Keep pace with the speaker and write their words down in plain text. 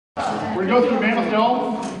We're going to go through Mammoth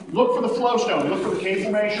Dome, look for the flow stone, look for the cave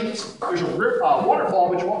formations. There's a waterfall,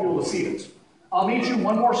 but you won't be able to see it. I'll meet you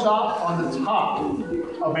one more stop on the top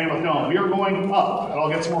of Mammoth Dome. We are going up, and I'll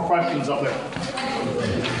get some more questions up there.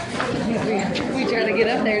 We try to get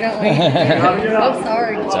up there, don't we? I'm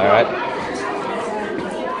sorry. It's all right.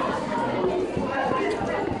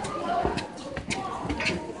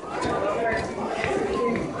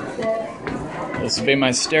 This will be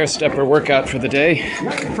my stair stepper workout for the day.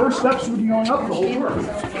 Yeah, the first steps would be going up the whole tour.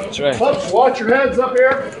 That's right. Folks, watch your heads up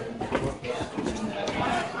here.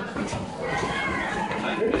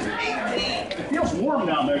 It feels warm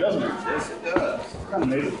down there, doesn't it? Yes, it does. Kind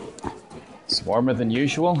of amazing. It's warmer than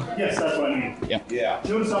usual. Yes, that's what I mean. Yeah.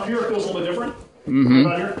 Notice up here it feels a little bit different. Mm-hmm.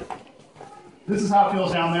 Right here. This is how it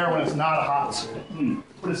feels down there when it's not a hot, when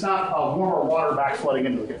it's not warmer water back flooding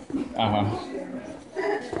into it. Uh-huh.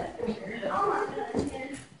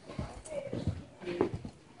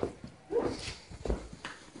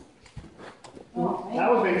 That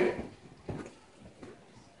was big.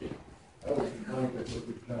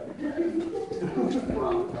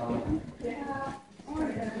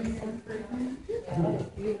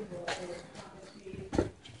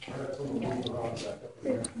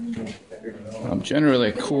 I'm generally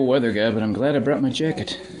a cool weather guy, but I'm glad I brought my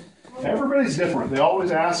jacket. Everybody's different. They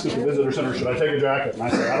always ask at the visitor center, should I take a jacket? And I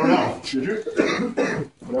say, I don't know. Should you?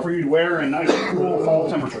 Whatever you'd wear in nice, cool fall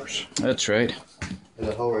temperatures. That's right.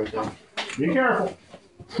 There's a hole right there. Be careful.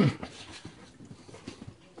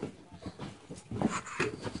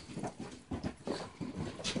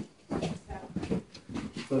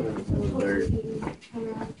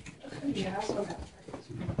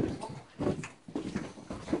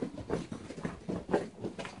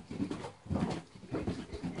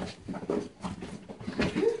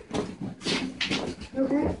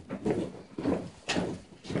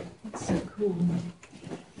 It's so cool.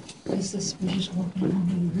 Is this, we're just walking along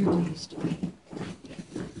where the river used to be.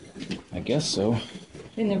 I guess so.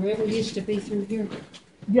 And the river used to be through here.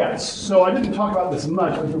 Yes, so I didn't talk about this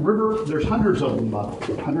much, but the river, there's hundreds of them,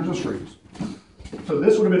 hundreds of streams. So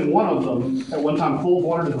this would have been one of them at one time full of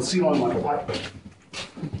water to the ceiling like a pipe.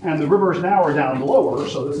 And the rivers now are down lower,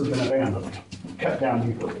 so this has been abandoned, cut down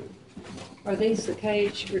deeper. Are these the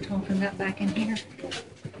caves you were talking about back in here?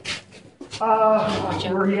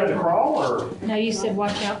 Where he had to crawl, or? No, you said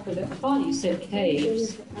watch out for the, I thought you said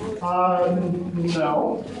caves.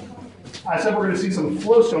 No. I said we're going to see some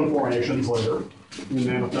flowstone formations later in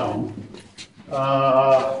Mammoth Dome.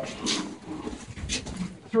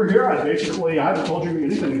 Through here, I haven't told you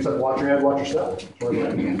anything except watch your head, watch your step. You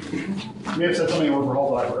may have said something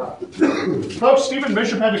overhaul that I forgot. Folks, Stephen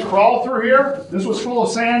Bishop had to crawl through here. This was full of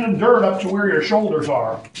sand and dirt up to where your shoulders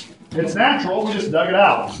are. It's natural, we just dug it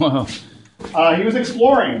out. Wow. He was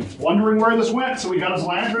exploring, wondering where this went, so he got his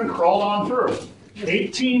lantern and crawled on through.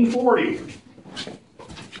 1840.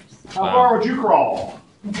 How far would you crawl?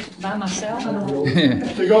 By myself?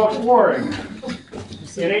 To go exploring in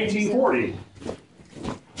 1840?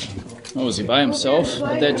 Oh, was he by himself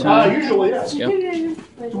at that time? Usually, yes. Yep.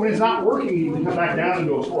 So when he's not working, he can come back down and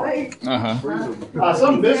go explore. Uh-huh.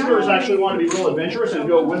 Some visitors actually want to be real adventurous and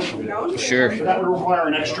go with them. Sure. But that would require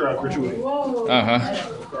an extra gratuity.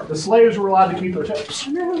 Uh-huh. The slaves were allowed to keep their tips.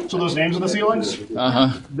 So those names on the ceilings,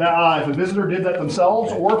 Uh-huh. if a visitor did that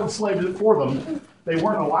themselves, or if a slave did it for them, they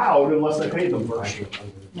weren't allowed unless they paid them first.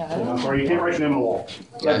 No. Or you can't write your name on the wall.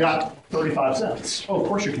 I've got 35 cents. Oh, of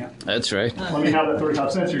course you can. That's right. Let me have that 35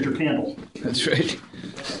 cents. Here's your candle. That's right.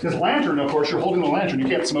 This lantern, of course, you're holding the lantern. You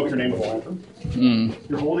can't smoke your name with the lantern.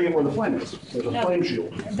 You're holding it where the flame is. There's a flame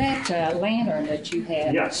shield. That lantern that you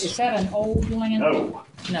had, Yes. is that an old lantern? No.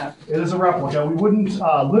 No. It is a replica. We wouldn't,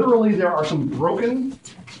 literally, there are some broken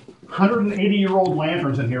 180-year-old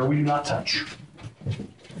lanterns in here we do not touch.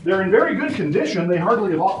 They're in very good condition. They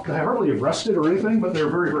hardly have rusted or anything, but they're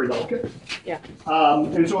very, very delicate. Yeah.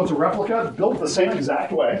 And so it's a replica built the same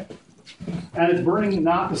exact way. And it's burning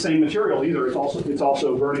not the same material either. It's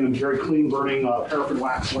also burning a very clean burning paraffin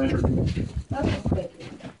wax lantern.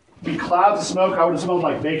 The clouds of smoke, I would have smelled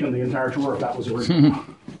like bacon the entire tour if that was original.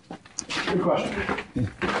 Good question.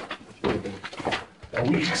 A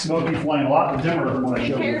weak smoky flame, a lot dimmer than when I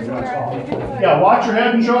showed you. Yeah, watch your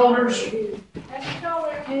head and shoulders.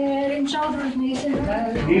 Head and shoulders, knees and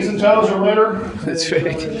toes. Knees and toes are litter. That's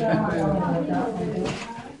right.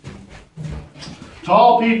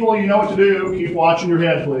 Tall people, you know what to do. Keep watching your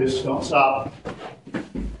head, please. Don't stop.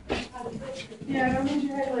 Yeah, don't use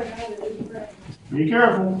your head like that. Be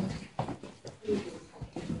careful.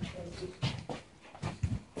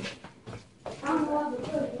 I'm allowed to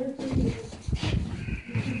put it.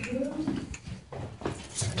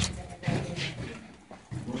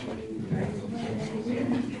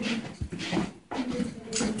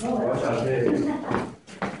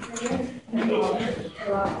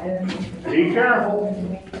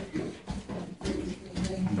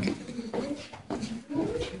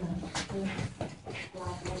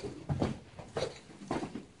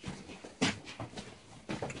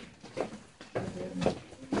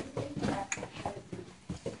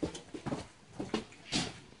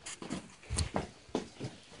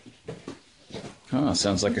 Oh,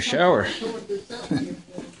 sounds like a shower.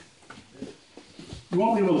 You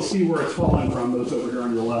won't be able to see where it's falling from, but it's over here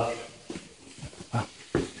on your left.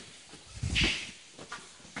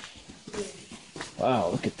 Wow,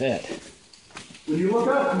 look at that. When you look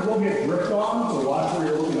up, you will get dripped on, so watch where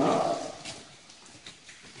you're looking up.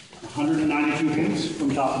 192 feet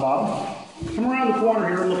from top to bottom. Come around the corner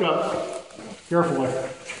here and look up carefully.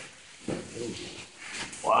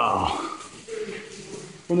 Wow.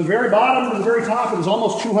 From the very bottom to the very top, it is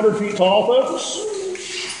almost 200 feet tall, folks.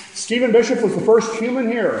 Stephen Bishop was the first human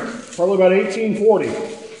here, probably about 1840.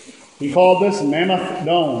 He called this Mammoth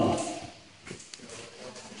Dome.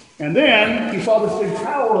 And then he saw this big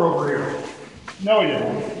tower over here. No, he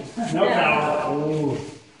didn't. No tower. Ooh.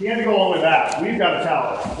 He had to go all the way back. We've got a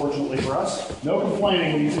tower, fortunately for us. No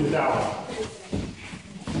complaining when you see the tower.